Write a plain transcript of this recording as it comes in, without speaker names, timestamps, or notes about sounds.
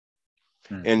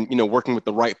Mm. And, working with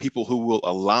the right people who will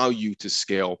allow you to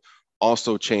scale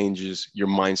also changes your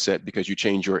mindset because you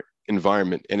change your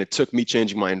environment. And it took me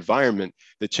changing my environment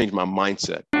that changed my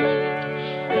mindset.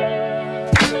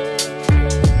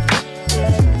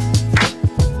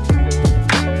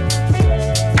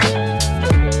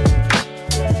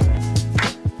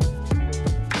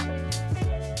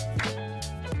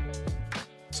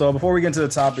 So before we get into the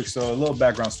topic, so a little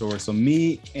background story. So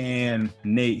me and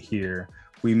Nate here,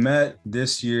 we met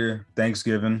this year,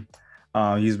 Thanksgiving.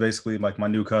 He's basically like my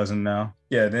new cousin now.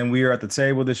 Yeah, then we were at the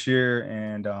table this year,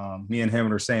 and me and him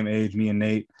are the same age, me and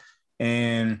Nate.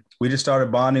 And we just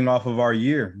started bonding off of our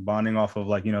year, bonding off of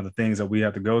like, the things that we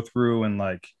have to go through and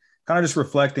like kind of just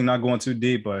reflecting, not going too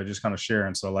deep, but just kind of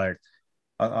sharing. So like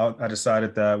I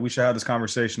decided that we should have this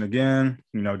conversation again,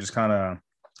 just kind of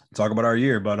talk about our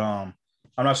year. But I'm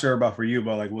not sure about for you,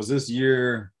 but like, was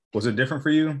it different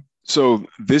for you? So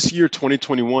this year,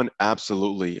 2021,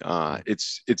 absolutely.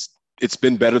 It's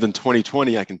been better than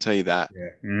 2020. I can tell you that.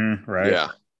 Yeah. Mm-hmm. Right. Yeah.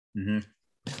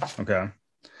 Mm-hmm. Okay.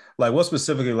 Like what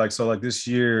specifically, like, so like this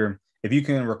year, if you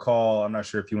can recall, I'm not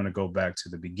sure if you want to go back to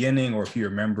the beginning or if you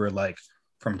remember like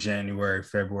from January,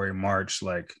 February, March,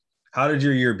 like how did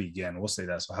your year begin? We'll say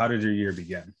that. So how did your year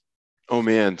begin? Oh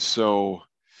man. So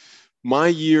my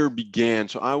year began.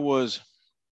 So I was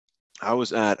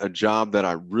at a job that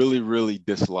I really, really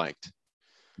disliked.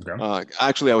 Okay.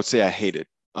 Actually, I would say I hated.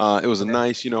 It was a Okay.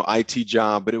 nice, IT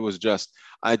job, but it was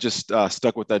I just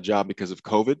stuck with that job because of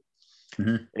COVID.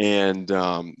 Mm-hmm. And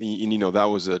that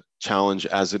was a challenge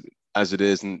as it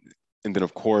is. And then,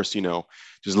 of course,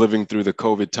 just living through the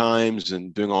COVID times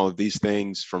and doing all of these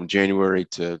things from January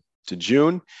to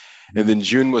June. Mm-hmm. And then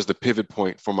June was the pivot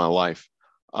point for my life.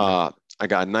 I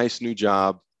got a nice new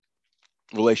job,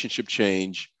 relationship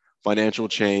change, financial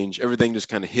change, everything just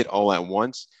kind of hit all at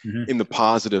once Mm-hmm. in the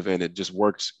positive, and it just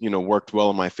worked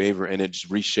well in my favor, and it just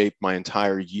reshaped my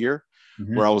entire year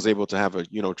where I Mm-hmm. was able to have a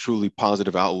truly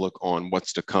positive outlook on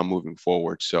what's to come moving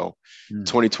forward. So Mm-hmm.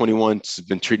 2021 has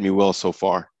been treating me well so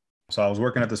far. So I was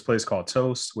working at this place called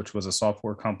Toast, which was a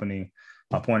software company.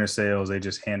 Point of sales, they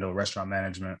just handle restaurant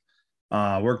management.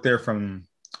 Worked there from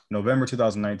November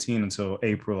 2019 until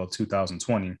April of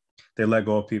 2020. They let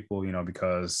go of people,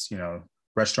 because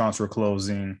restaurants were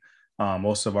closing.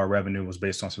 Most of our revenue was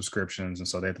based on subscriptions, and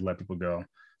so they had to let people go.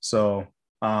 So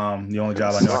the only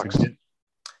job I know I could get.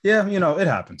 Yeah, it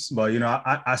happens. But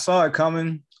I saw it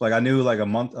coming. Like I knew like a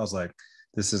month. I was like,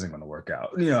 this isn't going to work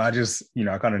out. I just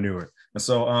I kind of knew it. And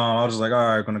so I was just like,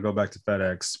 all right, going to go back to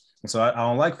FedEx. And so I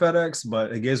don't like FedEx,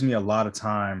 but it gives me a lot of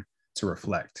time to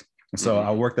reflect. And so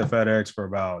I worked at FedEx for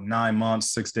about 9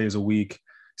 months, 6 days a week,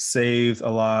 saved a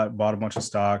lot, bought a bunch of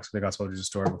stocks. I think I told you the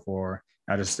story before.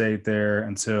 I just stayed there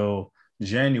until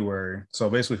January. So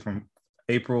basically from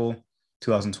April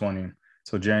 2020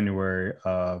 till January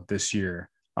of this year,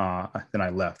 then I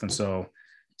left. And so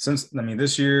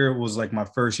this year was like my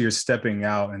first year stepping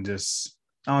out and just,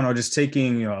 I don't know, just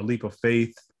taking, a leap of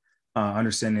faith,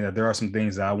 understanding that there are some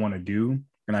things that I want to do.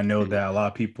 And I know that a lot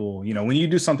of people, when you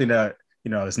do something that,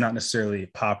 it's not necessarily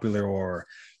popular or,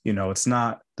 it's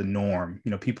not the norm,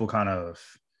 people kind of,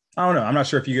 I don't know. I'm not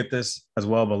sure if you get this as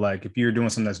well, but like if you're doing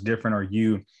something that's different or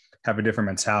you have a different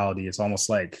mentality, it's almost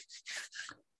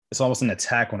an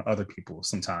attack on other people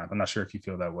sometimes. I'm not sure if you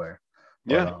feel that way.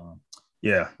 Yeah. But,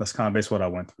 yeah, that's kind of basically what I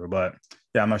went through. But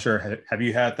yeah, I'm not sure. Have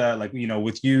you had that? Like,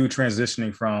 with you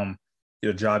transitioning from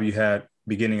your job you had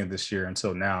beginning of this year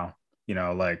until now,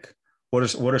 like what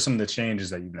are some of the changes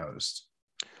that you've noticed?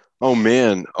 Oh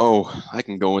man. Oh, I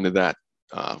can go into that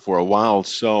for a while.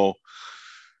 So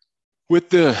with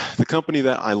the company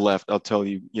that I left, I'll tell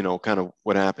you, kind of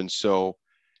what happened. So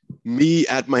me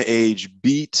at my age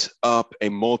beat up a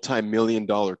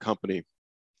multi-million-dollar company.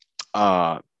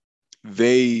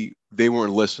 They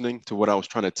weren't listening to what I was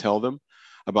trying to tell them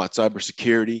about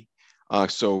cybersecurity.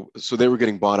 So they were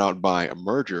getting bought out by a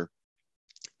merger,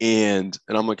 and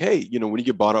I'm like, hey, when you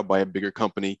get bought out by a bigger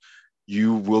company,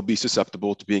 you will be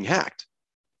susceptible to being hacked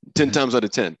 10 times out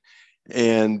of 10.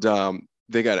 And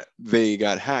they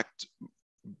got hacked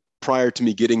prior to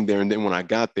me getting there. And then when I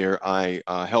got there, I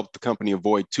helped the company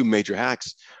avoid 2 major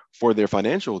hacks for their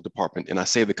financial department. And I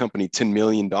saved the company $10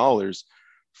 million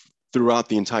throughout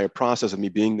the entire process of me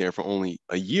being there for only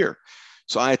a year.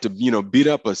 So I had to, beat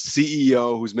up a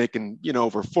CEO who's making,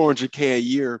 over 400K a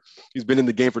year. He's been in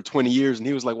the game for 20 years. And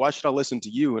he was like, why should I listen to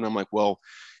you? And I'm like, well,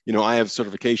 I have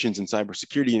certifications in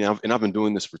cybersecurity and I've been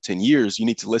doing this for 10 years. You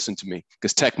need to listen to me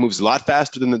because tech moves a lot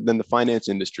faster than the finance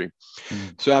industry.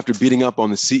 So after beating up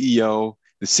on the CEO,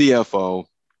 the CFO,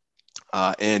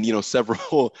 and,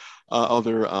 several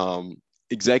other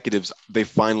executives, they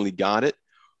finally got it.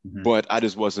 Mm-hmm. but I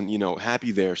just wasn't,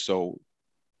 happy there. So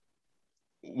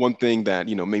one thing that,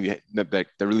 maybe that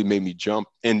really made me jump,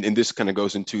 and this kind of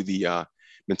goes into the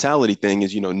mentality thing,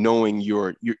 is, knowing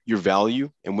your value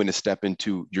and when to step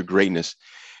into your greatness.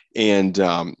 And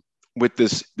with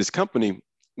this company,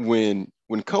 when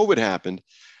COVID happened,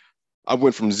 I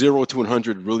went from 0 to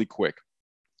 100 really quick,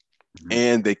 Mm-hmm.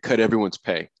 and they cut everyone's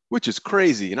pay, which is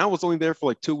crazy. And I was only there for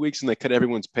like 2 weeks, and they cut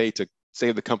everyone's pay to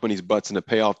save the company's butts and to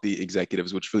pay off the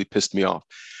executives, which really pissed me off.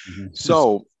 Mm-hmm.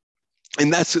 So,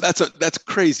 and that's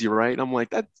crazy, right? I'm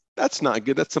like, that's not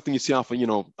good. That's something you see off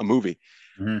of, a movie.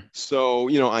 Mm-hmm. So,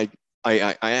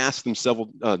 I asked them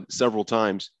several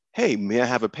times, hey, may I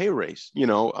have a pay raise?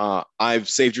 I've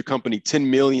saved your company $10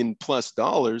 million plus,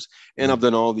 and I've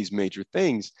done all these major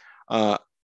things. And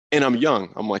I'm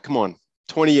young. I'm like, come on,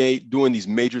 28, doing these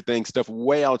major things, stuff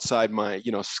way outside my,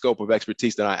 scope of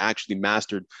expertise that I actually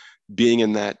mastered being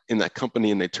in that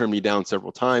company. And they turned me down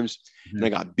several times, and I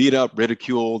got beat up,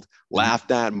 ridiculed,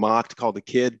 laughed at, mocked, called a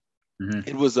kid. Mm-hmm.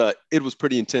 It was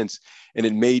pretty intense, and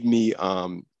it made me, I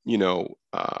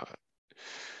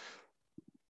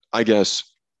guess,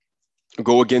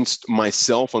 go against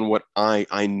myself on what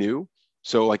I knew.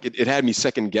 So like it had me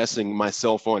second guessing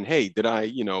myself on, hey, did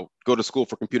I, go to school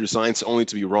for computer science only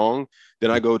to be wrong? Did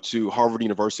I go to Harvard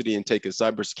University and take a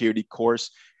cybersecurity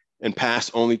course and pass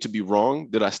only to be wrong?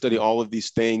 Did I study all of these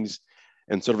things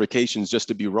and certifications just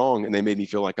to be wrong? And they made me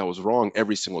feel like I was wrong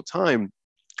every single time.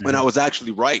 And I was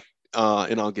actually right.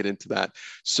 And I'll get into that.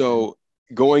 So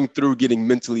going through getting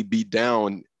mentally beat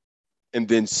down and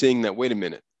then seeing that, wait a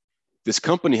minute, this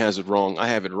company has it wrong, I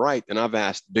have it right. And I've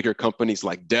asked bigger companies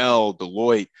like Dell,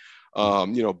 Deloitte,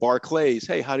 Barclays,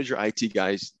 hey, how did your IT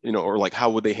guys, or like,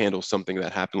 how would they handle something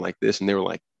that happened like this? And they were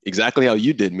like, exactly how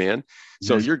you did, man.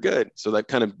 So Mm-hmm. you're good. So that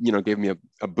kind of, gave me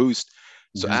a boost.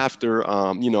 So Mm-hmm. after,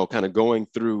 kind of going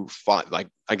through,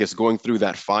 going through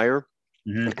that fire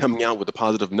Mm-hmm. and coming out with a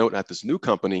positive note at this new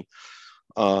company,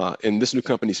 and this new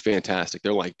company is fantastic.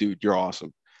 They're like, dude, you're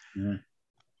awesome. Mm-hmm.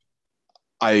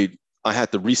 I I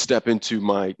had to re-step into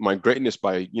my greatness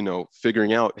by,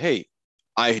 figuring out, hey,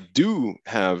 I do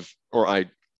have, or I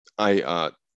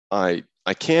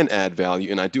I can add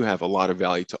value, and I do have a lot of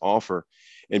value to offer.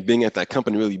 And being at that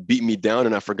company really beat me down,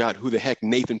 and I forgot who the heck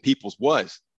Nathan Peoples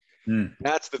was. Mm-hmm.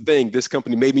 That's the thing. This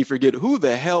company made me forget who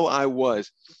the hell I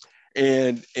was.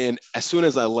 And as soon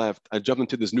as I left, I jumped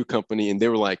into this new company, and they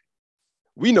were like,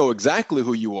 we know exactly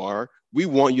who you are. We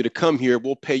want you to come here.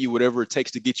 We'll pay you whatever it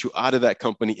takes to get you out of that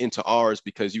company into ours,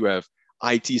 because you have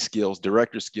IT skills,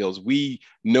 director skills. We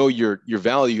know your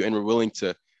value, and we're willing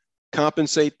to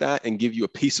compensate that and give you a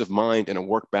peace of mind and a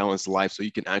work balanced life, so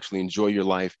you can actually enjoy your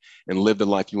life and live the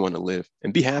life you want to live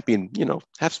and be happy, and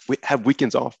have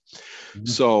weekends off.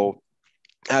 So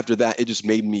after that, it just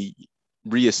made me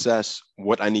reassess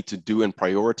what I need to do and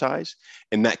prioritize.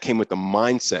 And that came with a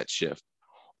mindset shift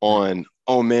on,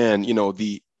 oh man,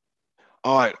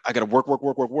 I got to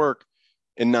work,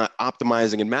 and not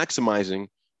optimizing and maximizing,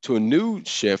 to a new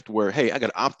shift where, hey, I got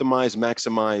to optimize,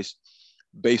 maximize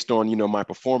based on, my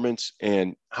performance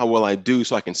and how well I do,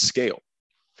 so I can scale.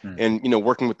 Mm-hmm. And,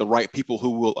 working with the right people who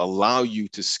will allow you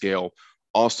to scale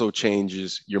also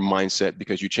changes your mindset,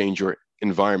 because you change your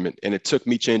environment. And it took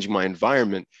me changing my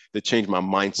environment to change my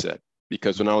mindset.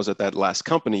 Because when I was at that last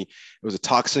company, it was a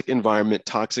toxic environment,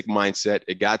 toxic mindset.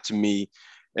 It got to me,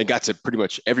 and got to pretty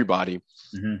much everybody.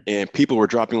 Mm-hmm. And people were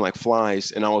dropping like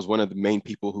flies. And I was one of the main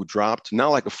people who dropped, not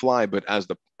like a fly, but as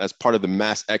part of the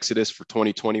mass exodus for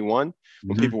 2021, when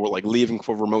Mm-hmm. people were like leaving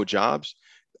for remote jobs.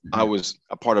 I was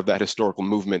a part of that historical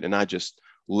movement, and I just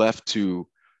left to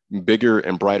bigger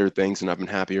and brighter things. And I've been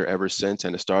happier ever since.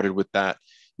 And it started with that,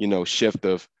 shift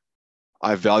of,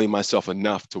 I value myself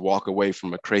enough to walk away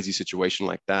from a crazy situation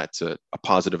like that to a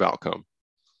positive outcome.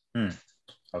 That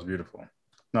was beautiful.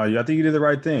 No, I think you did the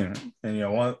right thing.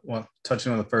 And,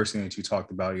 touching on the first thing that you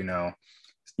talked about,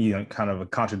 kind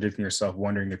of contradicting yourself,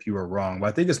 wondering if you were wrong. But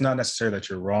I think it's not necessarily that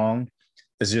you're wrong.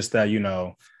 It's just that,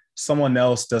 someone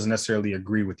else doesn't necessarily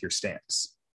agree with your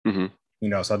stance. Mm-hmm.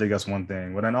 So I think that's one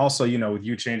thing. But then also, with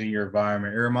you changing your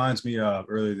environment, it reminds me of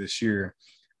earlier this year,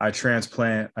 I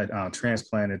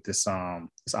transplanted this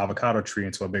avocado tree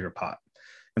into a bigger pot.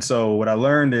 And so what I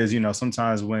learned is,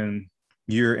 sometimes when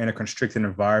you're in a constricted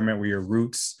environment where your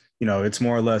roots, it's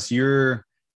more or less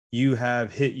you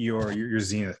have hit your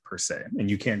zenith per se, and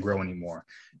you can't grow anymore.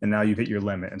 And now you've hit your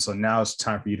limit. And so now it's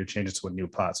time for you to change it to a new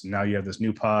pot. So now you have this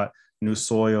new pot, new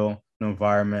soil, new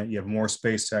environment. You have more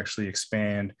space to actually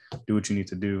expand, do what you need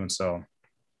to do. And so,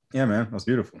 yeah, man, that's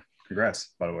beautiful.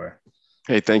 Congrats, by the way.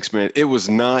 Hey, thanks, man. It was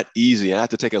not easy. I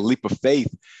had to take a leap of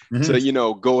faith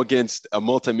to, go against a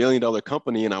multi-million-dollar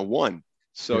company, and I won.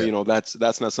 So, Yeah.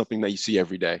 that's not something that you see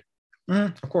every day.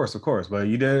 Of course, of course. But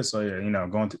you did it. So yeah,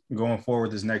 going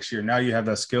forward this next year, now you have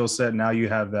that skill set. Now you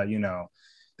have that,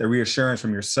 the reassurance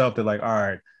from yourself that like, all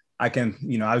right, I can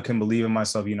believe in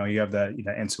myself. You have that,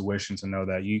 intuition to know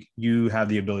that you have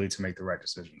the ability to make the right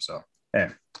decision. So, hey,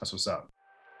 that's what's up.